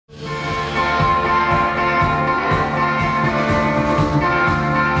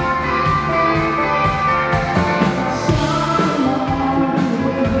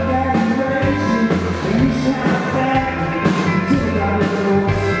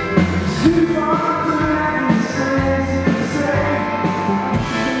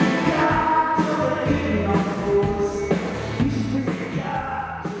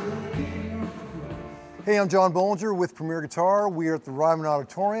I'm John Bollinger with Premier Guitar. We are at the Ryman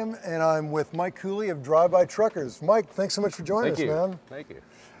Auditorium, and I'm with Mike Cooley of Drive-By Truckers. Mike, thanks so much for joining us, man. Thank you.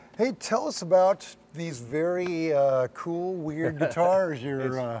 Hey, tell us about these very cool, weird guitars you're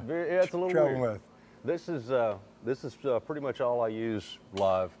it's a little traveling weird. with. This is pretty much all I use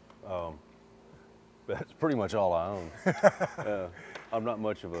live. That's pretty much all I own. I'm not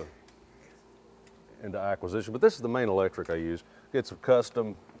much of into acquisition, but this is the main electric I use. It's a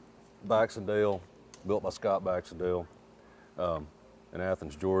custom Baxendale, built by Scott Baxendale in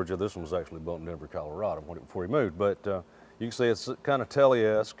Athens, Georgia. This one was actually built in Denver, Colorado before he moved. But you can see it's kind of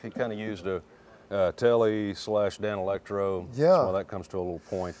Telly-esque. He kind of used a Telly / Dan Electro. Yeah. So that comes to a little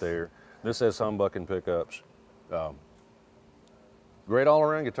point there. This has humbucking pickups. Great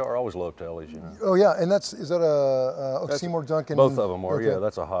all-around guitar. I always loved Tellys, you know. Oh yeah, and is that a Seymour Duncan? Both of them are. Okay. Yeah,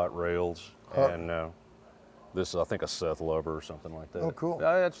 that's a Hot Rails, and this is I think a Seth Lover or something like that. Oh, cool.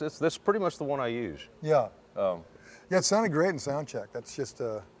 That's pretty much the one I use. Yeah. Yeah, it sounded great in sound check. That's just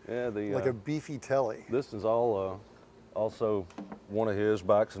like a beefy Telly. This is all also one of his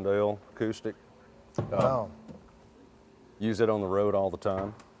Baxendale acoustic. Wow. Use it on the road all the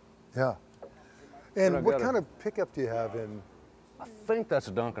time. Yeah. And what kind of pickup do you have in? I think that's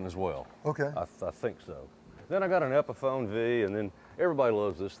a Duncan as well. Okay. I think so. Then I got an Epiphone V, and then everybody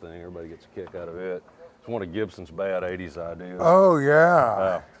loves this thing. Everybody gets a kick out of it. It's one of Gibson's bad 80s ideas. Oh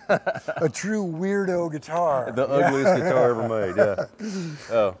yeah. A true weirdo guitar. The ugliest guitar ever made,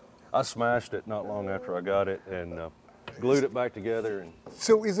 yeah. I smashed it not long after I got it and glued it back together. And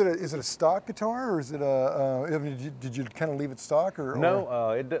so is it a stock guitar, or is it did you kind of leave it stock, or?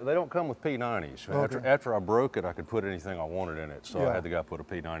 No, they don't come with P90s. Okay. After I broke it, I could put anything I wanted in it, so Yeah. I had the guy put a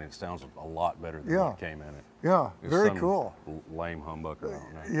P90. It sounds a lot better than what came in it. Yeah, very cool. Lame humbucker,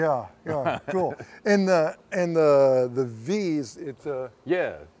 I don't know. Yeah, cool. And the V's, it's a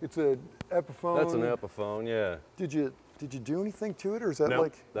Epiphone. That's an Epiphone, yeah. Did you do anything to it, or is that Nope,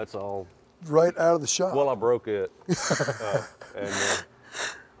 like that's all right out of the shop? Well, I broke it.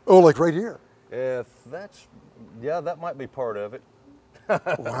 Oh, like right here. That might be part of it.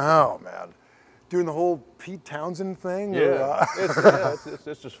 Wow, man. Doing the whole Pete Townsend thing? Yeah,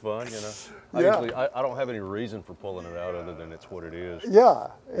 it's just fun, you know. I don't have any reason for pulling it out other than it's what it is. Yeah,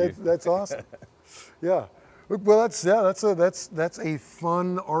 that's awesome. Yeah. Well, that's a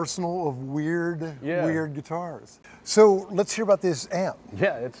fun arsenal of weird guitars. So let's hear about this amp.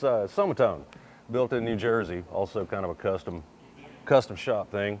 Yeah, it's Somatone, built in New Jersey. Also kind of a custom shop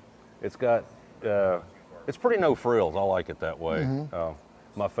thing. It's got it's pretty no frills. I like it that way. Mm-hmm.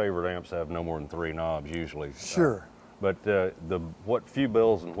 My favorite amps have no more than 3 knobs usually. Sure. But what few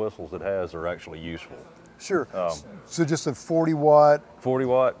bells and whistles it has are actually useful. Sure. So just a 40 watt. 40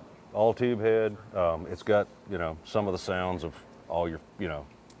 watt. All tube head. It's got, you know, some of the sounds of all your, you know,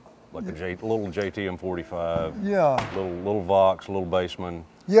 like a little JTM 45. Yeah. Little Vox, little Bassman.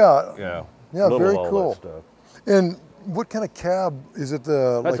 Yeah. Yeah. Yeah. Very cool. That stuff. And what kind of cab is it?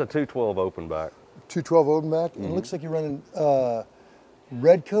 That's a 212 open back. 212 open back. Mm-hmm. It looks like you're running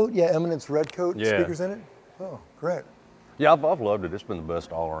red coat. Yeah, Eminence red coat speakers in it. Oh, great. Yeah, I've loved it. It's been the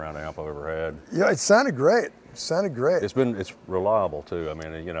best all-around amp I've ever had. Yeah, it sounded great. It sounded great. It's reliable too. I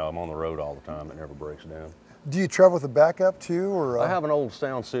mean, you know, I'm on the road all the time. It never breaks down. Do you travel with a backup too, or? I have an old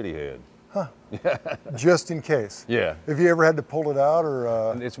Sound City head. Huh. Just in case. Yeah. Have you ever had to pull it out,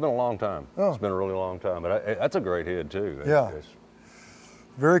 or? It's been a long time. Oh. It's been a really long time, but that's a great head too. Yeah.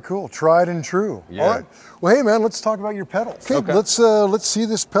 Very cool. Tried and true. Yeah. All right. Well, hey man, let's talk about your pedals. Okay. Let's see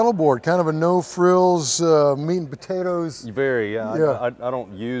this pedal board. Kind of a no frills, meat and potatoes. Very. Yeah. I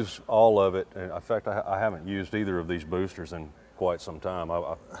don't use all of it. In fact, I haven't used either of these boosters in quite some time.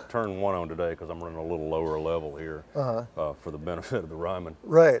 I turned one on today because I'm running a little lower level here for the benefit of the Ryman.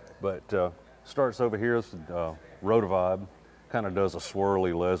 Right. But starts over here. It's Rotovibe. Kind of does a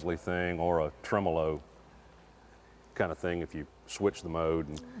swirly Leslie thing or a tremolo kind of thing if you switch the mode.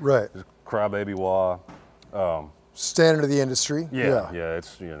 And right. Crybaby wah. Standard of the industry. Yeah.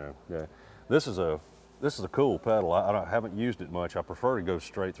 It's, you know, yeah. This is a cool pedal. I haven't used it much. I prefer to go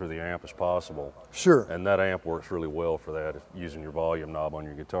straight through the amp as possible. Sure. And that amp works really well for that, using your volume knob on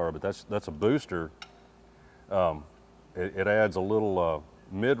your guitar. But that's a booster. It adds a little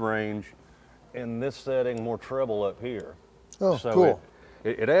mid-range in this setting, more treble up here. Oh, so cool.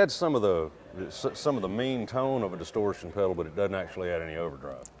 It adds some of the mean tone of a distortion pedal, but it doesn't actually add any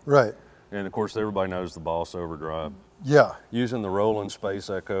overdrive. Right. And of course, everybody knows the Boss overdrive. Yeah. Using the Roland Space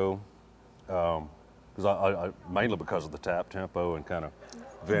Echo, mainly because of the tap tempo and kind of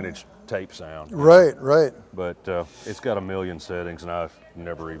vintage tape sound. Right, right. But it's got a million settings, and I've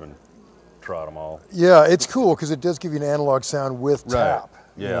never even tried them all. Yeah, it's cool because it does give you an analog sound with tap.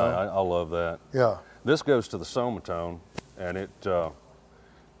 Yeah, I love that. Yeah. This goes to the somatone, and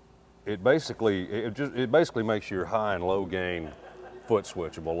it basically makes your high and low gain foot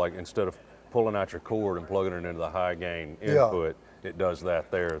switchable. Like instead of pulling out your cord and plugging it into the high gain input, it does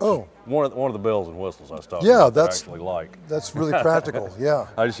that there. It's one of the bells and whistles I was talking about that I actually like. That's really practical. Yeah.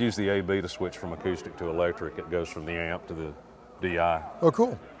 I just use the AB to switch from acoustic to electric. It goes from the amp to the DI. Oh,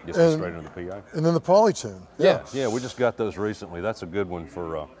 cool. Gets me straight into the PI. And then the polytune. Yeah, we just got those recently. That's a good one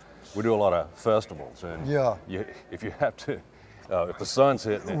for. We do a lot of festivals, and if you have to, if the sun's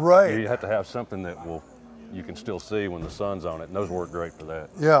hitting it, you have to have something that you can still see when the sun's on it, and those work great for that.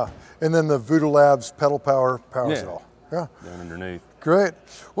 Yeah, and then the Voodoo Labs pedal powers it all. Yeah. Down underneath. Great.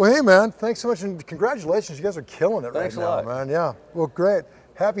 Well, hey, man, thanks so much, and congratulations. You guys are killing it right now, man. Yeah. Well, great.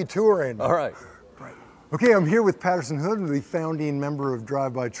 Happy touring. All right. Okay, I'm here with Patterson Hood, the founding member of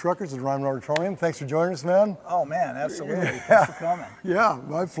Drive-By Truckers at Ryman Auditorium. Thanks for joining us, man. Oh, man, absolutely. Thanks for coming. Yeah,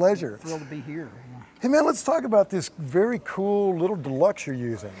 my pleasure. Thrilled to be here. Hey, man, let's talk about this very cool little deluxe you're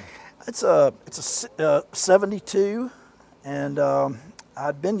using. It's a 72, and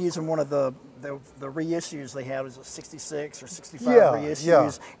I'd been using one of the reissues they had. Was a 66 or 65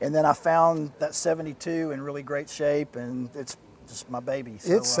 reissues, and then I found that 72 in really great shape, and it's just my baby.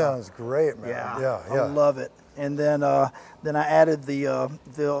 So, it sounds great, man. Yeah, I love it. And then I added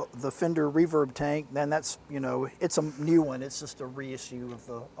the Fender reverb tank. Then that's, it's a new one. It's just a reissue of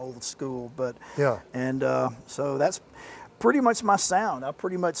the old school, but and so that's pretty much my sound. I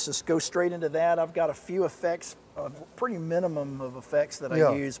pretty much just go straight into that. I've got a few effects, a pretty minimum of effects that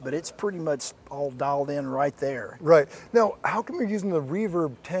I use, but it's pretty much all dialed in right there. Right. Now, how come you're using the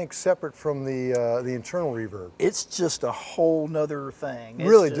reverb tank separate from the internal reverb? It's just a whole nother thing.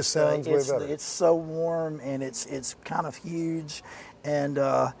 Really, just sounds way better. It's so warm, and it's kind of huge, and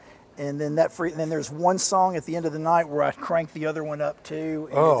then then there's one song at the end of the night where I crank the other one up too,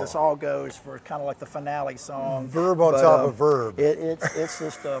 and it just all goes for kind of like the finale song. Verb on top of verb. It's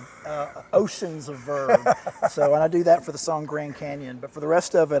just oceans of verb. So, and I do that for the song Grand Canyon, but for the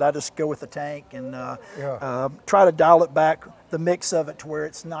rest of it, I just go with the tank and try to dial it back, the mix of it, to where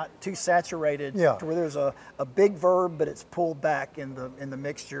it's not too saturated, to where there's a big verb, but it's pulled back in the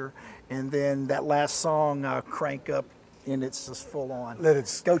mixture, and then that last song I crank up, and it's just full on. That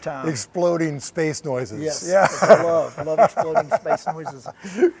it's go time. Exploding space noises. Yes. Yeah. I love exploding space noises.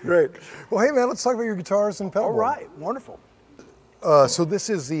 Great. Well, hey, man, let's talk about your guitars and pedal board. All right. Wonderful. So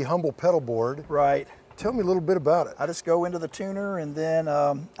this is the Humble pedal board. Right. Tell me a little bit about it. I just go into the tuner, and then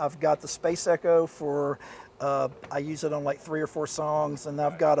I've got the Space Echo for. I use it on like 3 or 4 songs, and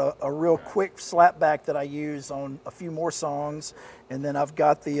I've got a real quick slapback that I use on a few more songs, and then I've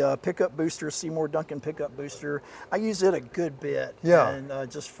got the pickup booster, Seymour Duncan pickup booster. I use it a good bit,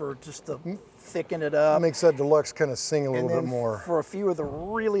 and just to thicken it up. It makes that deluxe kind of sing a little bit more. For a few of the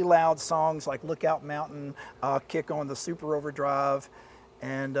really loud songs like Lookout Mountain, I'll kick on the Super Overdrive.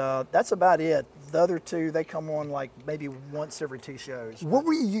 And that's about it. The other two, they come on like maybe once every 2 shows. What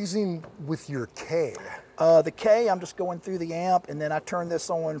were you using with your K? The K, I'm just going through the amp, and then I turn this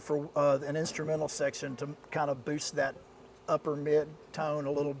on for an instrumental section to kind of boost that upper mid tone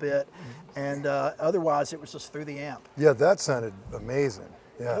a little bit. And otherwise, it was just through the amp. Yeah, that sounded amazing.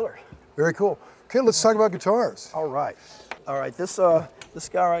 Yeah, killer. Very cool. Okay, let's talk about guitars. All right. This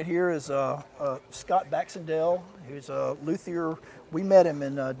guy right here is Scott Baxendale, who's a luthier. We met him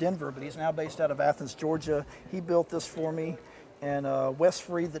in Denver, but he's now based out of Athens, Georgia. He built this for me, and Wes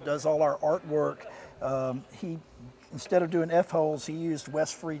Freed, that does all our artwork, he, instead of doing F-holes, he used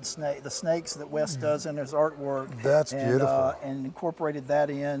Wes Freed's the snakes that Wes does in his artwork. That's beautiful. And incorporated that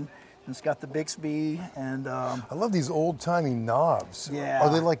in. And it's got the Bixby, and I love these old-timey knobs. Yeah. Are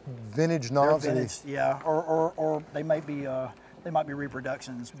they like vintage knobs? They're vintage, yeah, or they might be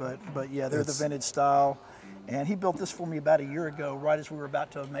reproductions, but yeah, they're the vintage style. And he built this for me about a year ago, right as we were about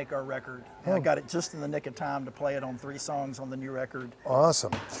to make our record. And I got it just in the nick of time to play it on 3 songs on the new record.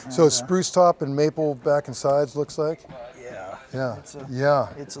 Awesome. And so spruce top and maple back and sides, looks like? Yeah. Yeah.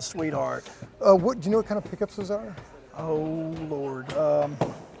 It's a sweetheart. Do you know what kind of pickups those are? Oh, Lord.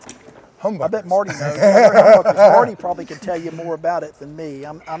 Humbuckers. I bet Marty knows. Marty probably could tell you more about it than me.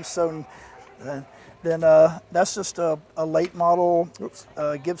 I'm so... Then that's just a late model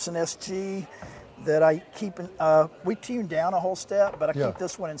Gibson SG that I keep in, we tuned down a whole step, but I keep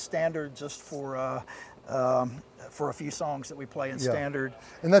this one in standard just for a few songs that we play in standard.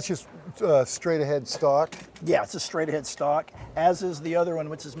 And that's just straight ahead stock? Yeah, it's a straight ahead stock, as is the other one,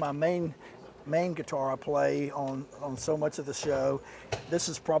 which is my main guitar I play on so much of the show. This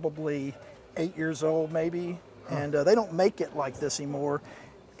is probably 8 years old maybe, and they don't make it like this anymore.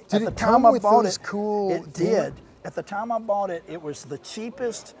 Did it come with those cool... It did. At the time I bought it, it was the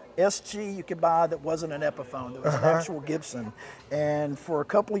cheapest SG you could buy that wasn't an Epiphone, that was an actual Gibson. And for a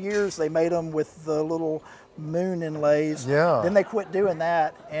couple of years, they made them with the little moon inlays. Yeah. Then they quit doing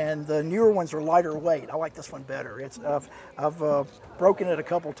that, and the newer ones are lighter weight. I like this one better. I've broken it a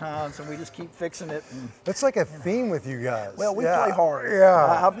couple times, and we just keep fixing it. And, that's like a theme with you guys. well, we play hard.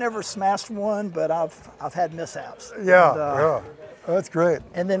 Yeah. I've never smashed one, but I've had mishaps. Yeah. And, yeah. Oh, that's great.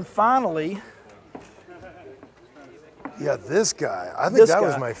 And then finally, yeah, this guy. I think that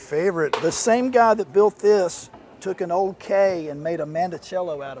was my favorite. The same guy that built this took an old K and made a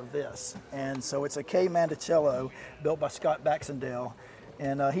mandocello out of this. And so it's a K mandocello built by Scott Baxendale.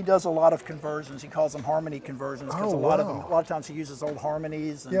 And he does a lot of conversions. He calls them harmony conversions because a lot of times he uses old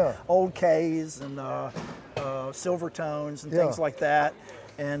harmonies and old Ks and silver tones and things like that.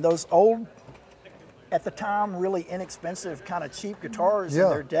 And those old, at the time, really inexpensive, kind of cheap guitars in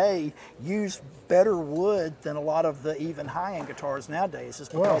their day used better wood than a lot of the even high-end guitars nowadays. It's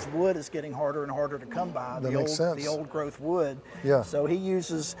because wood is getting harder and harder to come by. The old growth wood. Yeah. So he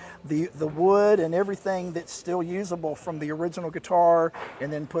uses the wood and everything that's still usable from the original guitar,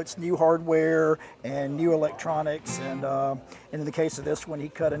 and then puts new hardware and new electronics. And in the case of this one, he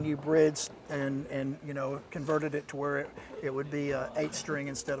cut a new bridge and you know, converted it to where it would be 8-string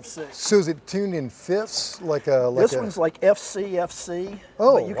instead of 6. So is it tuned in fifths, this one's like FC.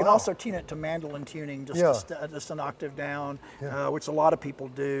 Oh, but you can also tune it to mandolin tuning, just an octave down, which a lot of people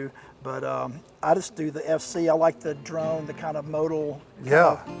do. But I just do the FC. I like the drone, the kind of modal.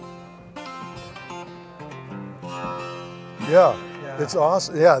 Yeah. It's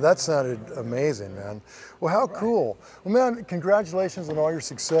awesome. Yeah, that sounded amazing, man. Well, how cool. Well, man, congratulations on all your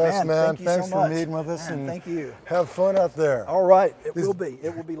success, man. Thanks for meeting with us. And thank you. Have fun out there. All right, it will be.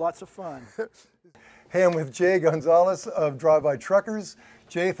 It will be lots of fun. Hey, I'm with Jay Gonzalez of Drive-By Truckers.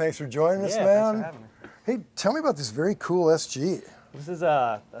 Jay, thanks for joining us, man. Thanks for having me. Hey, tell me about this very cool SG. This is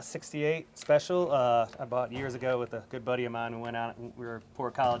a 68 special I bought years ago with a good buddy of mine. We went out, we were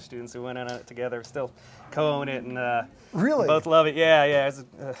poor college students, we went on it together, still co-own it, and really? both love it. Yeah, it's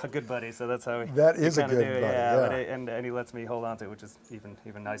a good buddy, so that's how we That is a good buddy, and he lets me hold on to it, which is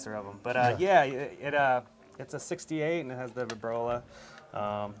even nicer of him. But it's a 68, and it has the vibrola,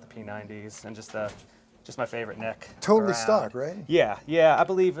 the P90s, and just my favorite neck. Totally around. stock, right? Yeah, I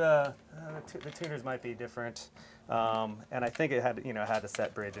believe the tuners might be different. And I think it had a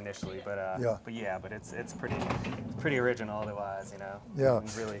set bridge initially, but it's pretty original otherwise, you know. Yeah. In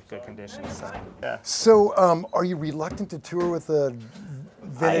really good condition. So yeah. So are you reluctant to tour with a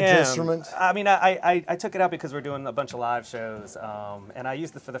vintage instrument? I mean, I took it out because we're doing a bunch of live shows, and I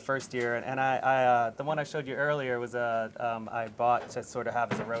used it for the first year, and I the one I showed you earlier was I bought to sort of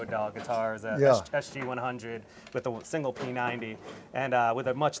have as a road dog guitar, as a SG-100 with a single P90 and with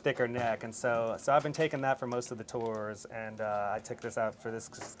a much thicker neck, and so I've been taking that for most of the tours, and I took this out for this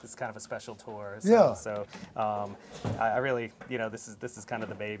kind of a special tour. So, I really, this is kind of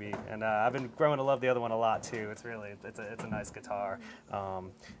the baby, and I've been growing to love the other one a lot too. It's a nice guitar.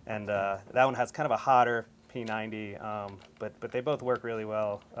 And that one has kind of a hotter P90, but they both work really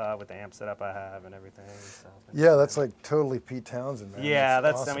well with the amp setup I have and everything. So, yeah, that's like totally Pete Townsend, man. Yeah,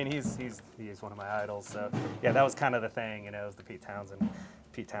 that's awesome. I mean, he's one of my idols. So yeah, that was kind of the thing, it was the Pete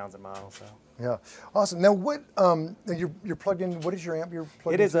Townsend model. So yeah, awesome. Now, what you're plugged in? What is your amp you're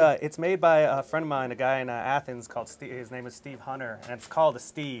plugged in? It is into? it's made by a friend of mine, a guy in Athens called Steve. His name is Steve Hunter, and it's called a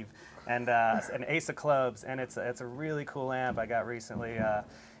Steve, and an Ace of Clubs, and it's a really cool amp I got recently.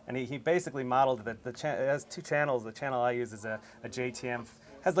 And he basically modeled it. It has 2 channels. The channel I use is a JTM.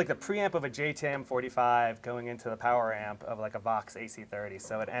 Has like the preamp of a JTM 45 going into the power amp of like a Vox AC30.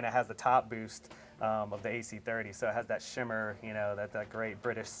 So and it has the top boost of the AC30. So it has that shimmer, that great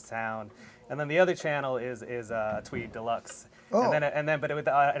British sound. And then the other channel is a Tweed Deluxe. Oh. And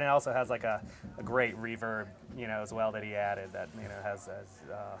it also has like a great reverb, as well that he added that has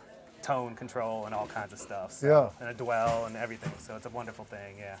tone control and all kinds of stuff. So, and a dwell and everything. So it's a wonderful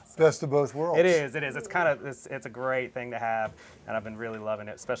thing. Yeah. So best of both worlds. It is. It's a great thing to have, and I've been really loving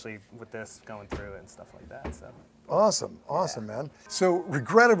it, especially with this going through it and stuff like that. So. Awesome, man. So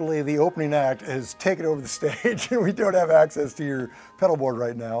regrettably, the opening act has taken over the stage, and we don't have access to your pedal board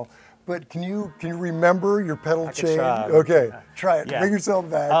right now. But can you remember your pedal chain? Try. Okay, try it. Yeah. Bring yourself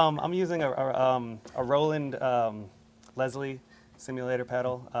back. I'm using a Roland Leslie simulator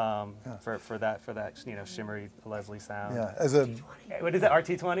pedal for that shimmery Leslie sound. Yeah, what is it,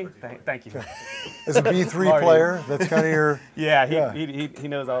 RT20? Thank you. As a B3 player, that's kind of your. Yeah, he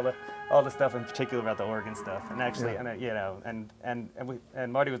knows all all the stuff in particular about the organ stuff. And actually, you know, and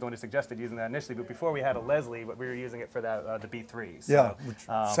Marty was the one who suggested using that initially. But before we had a Leslie, but we were using it for that the B3. So, yeah, which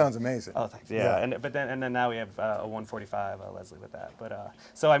sounds amazing. Oh, thanks. Yeah, and then now we have a 145 Leslie with that. But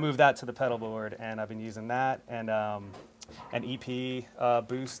so I moved that to the pedal board, and I've been using that and an EP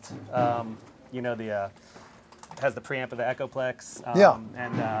boost. You know, the has the preamp of the Echoplex,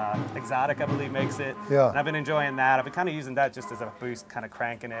 and Exotic, I believe, makes it. Yeah. And I've been enjoying that. I've been kind of using that just as a boost, kind of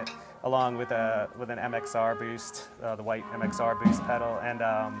cranking it, along with an MXR boost, the white MXR boost pedal,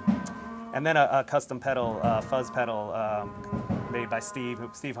 and then a custom pedal, fuzz pedal, made by Steve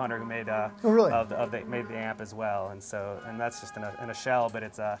Hunter, who made made the amp as well. And that's just in a shell, but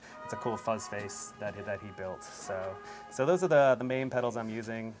it's a cool fuzz face that he built. So those are the main pedals I'm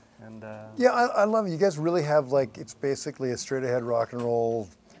using. And yeah, I love it. You guys really have, like, it's basically a straight ahead rock and roll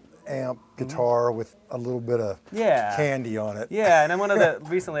amp guitar with a little bit of candy on it. Yeah, and then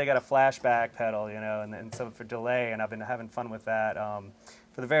recently I got a flashback pedal, you know, and so for delay, and I've been having fun with that.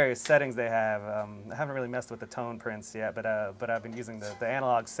 For the various settings they have, I haven't really messed with the tone prints yet, but I've been using the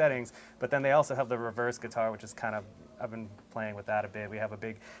analog settings. But then they also have the reverse guitar, which is kind of, I've been playing with that a bit. We have a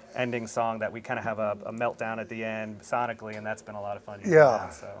big ending song that we kind of have a meltdown at the end sonically, and that's been a lot of fun.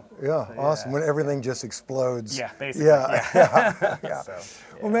 Yeah, awesome. When everything just explodes. Yeah, basically. Yeah.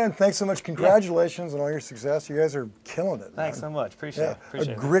 Well, man, thanks so much. Congratulations on all your success. You guys are killing it. Thanks so much. Appreciate it.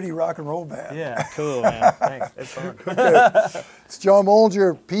 A gritty rock and roll band. Yeah, cool, man. Thanks. It's fun. Okay. It's John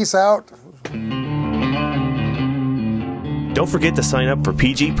Bollinger. Peace out. Don't forget to sign up for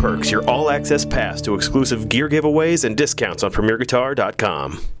PG Perks, your all-access pass to exclusive gear giveaways and discounts on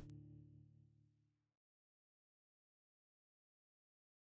PremierGuitar.com.